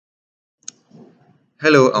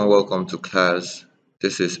Hello and welcome to class.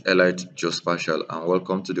 This is Elite Geospatial and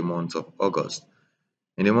welcome to the month of August.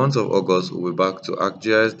 In the month of August, we'll be back to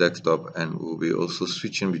ArcGIS Desktop and we'll be also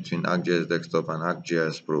switching between ArcGIS Desktop and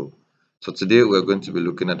ArcGIS Pro. So today we're going to be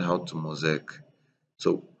looking at how to mosaic.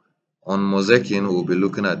 So on mosaicing, we'll be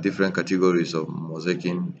looking at different categories of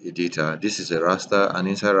mosaicing data. This is a raster, and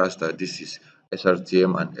inside raster, this is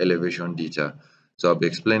SRTM and elevation data. So I'll be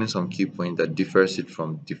explaining some key points that differs it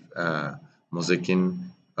from mosaicing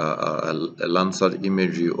a Landsat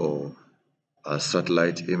imagery or a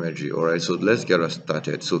satellite imagery. All right, so let's get us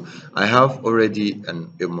started. So I have already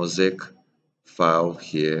a mosaic file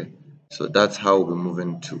here. So that's how we're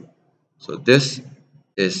moving to. So this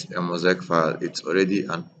is a mosaic file. It's already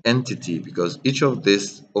an entity because each of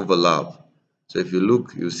these overlap. So if you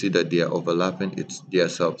look, you see that they are overlapping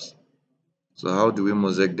themselves. So how do we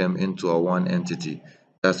mosaic them into a one entity?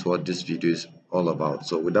 That's what this video is all about.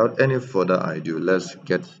 So without any further ado, let's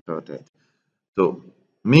get started. So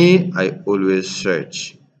I always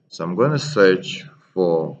search. So I'm going to search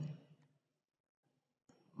for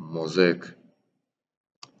mosaic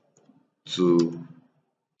to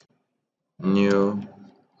new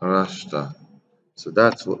raster. So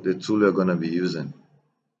that's what the tool we're going to be using.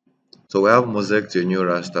 So we have mosaic to a new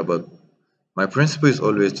raster, but my principle is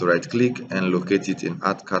always to right click and locate it in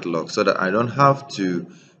Art Catalog so that I don't have to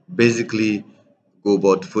basically go.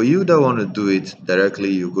 But for you that want to do it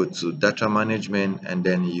directly, you go to data management and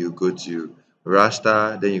then you go to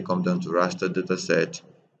raster, then you come down to raster dataset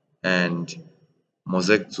and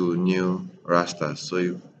mosaic to new raster. So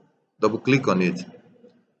you double click on it.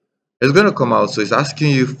 It's going to come out. So it's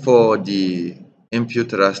asking you for the input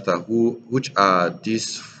raster, which are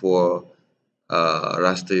these four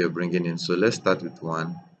raster you're bringing in. So let's start with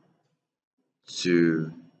 1,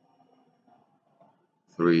 2,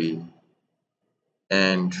 3,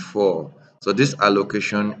 and 4. So this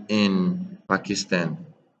allocation in Pakistan.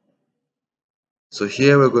 So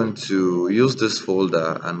here we're going to use this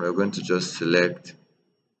folder and we're going to just select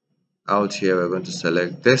out here. We're going to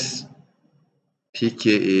select this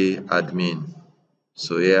PKA admin.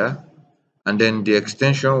 So yeah, and then the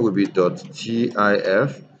extension will be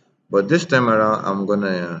 .tif, but this time around I'm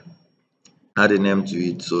gonna add a name to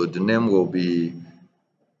it. So the name will be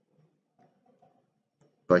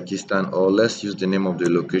Pakistan, or let's use the name of the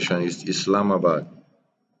location is Islamabad.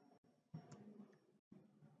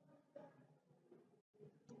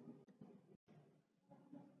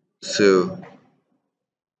 So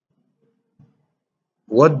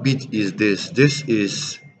what bit is this? This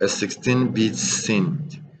is a 16-bit scene.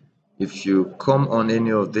 If you come on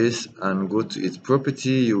any of this and go to its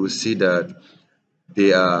property, you will see that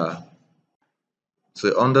they are,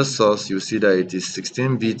 so under source you see that it is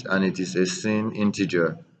 16-bit and it is a scene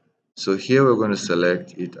integer. So here we're going to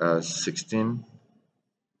select it as 16-bit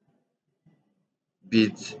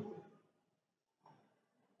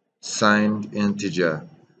signed integer.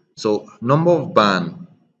 So number of band,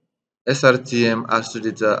 SRTM ASTRO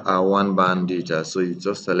data are 1 band data, so you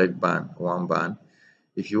just select band 1 band.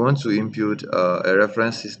 If you want to input a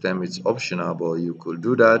reference system, it's optional, but you could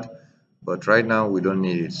do that. But right now we don't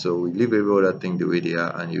need it, so we leave every other thing the way they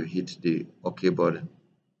are and you hit the OK button.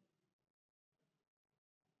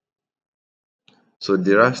 So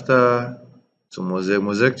the raster to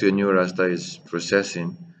mosaic to a new raster is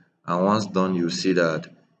processing, and once done you see that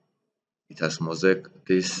it has mosaic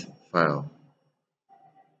this file.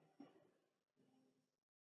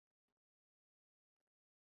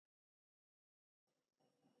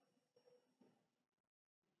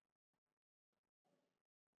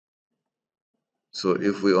 So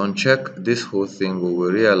if we uncheck this whole thing, we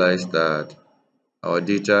will realize that our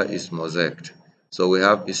data is mosaicked. So we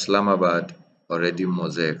have Islamabad already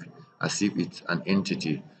mosaic as if it's an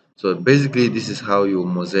entity. So basically this is how you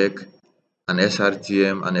mosaic an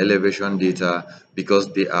SRTM and elevation data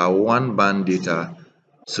because they are 1 band data.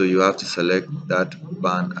 So you have to select that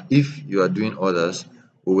band. If you are doing others,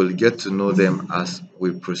 we will get to know them as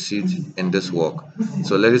we proceed in this work.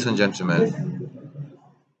 So ladies and gentlemen,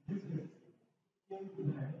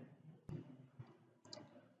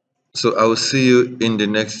 so I will see you in the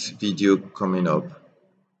next video coming up.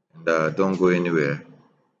 And don't go anywhere.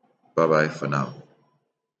 Bye bye for now.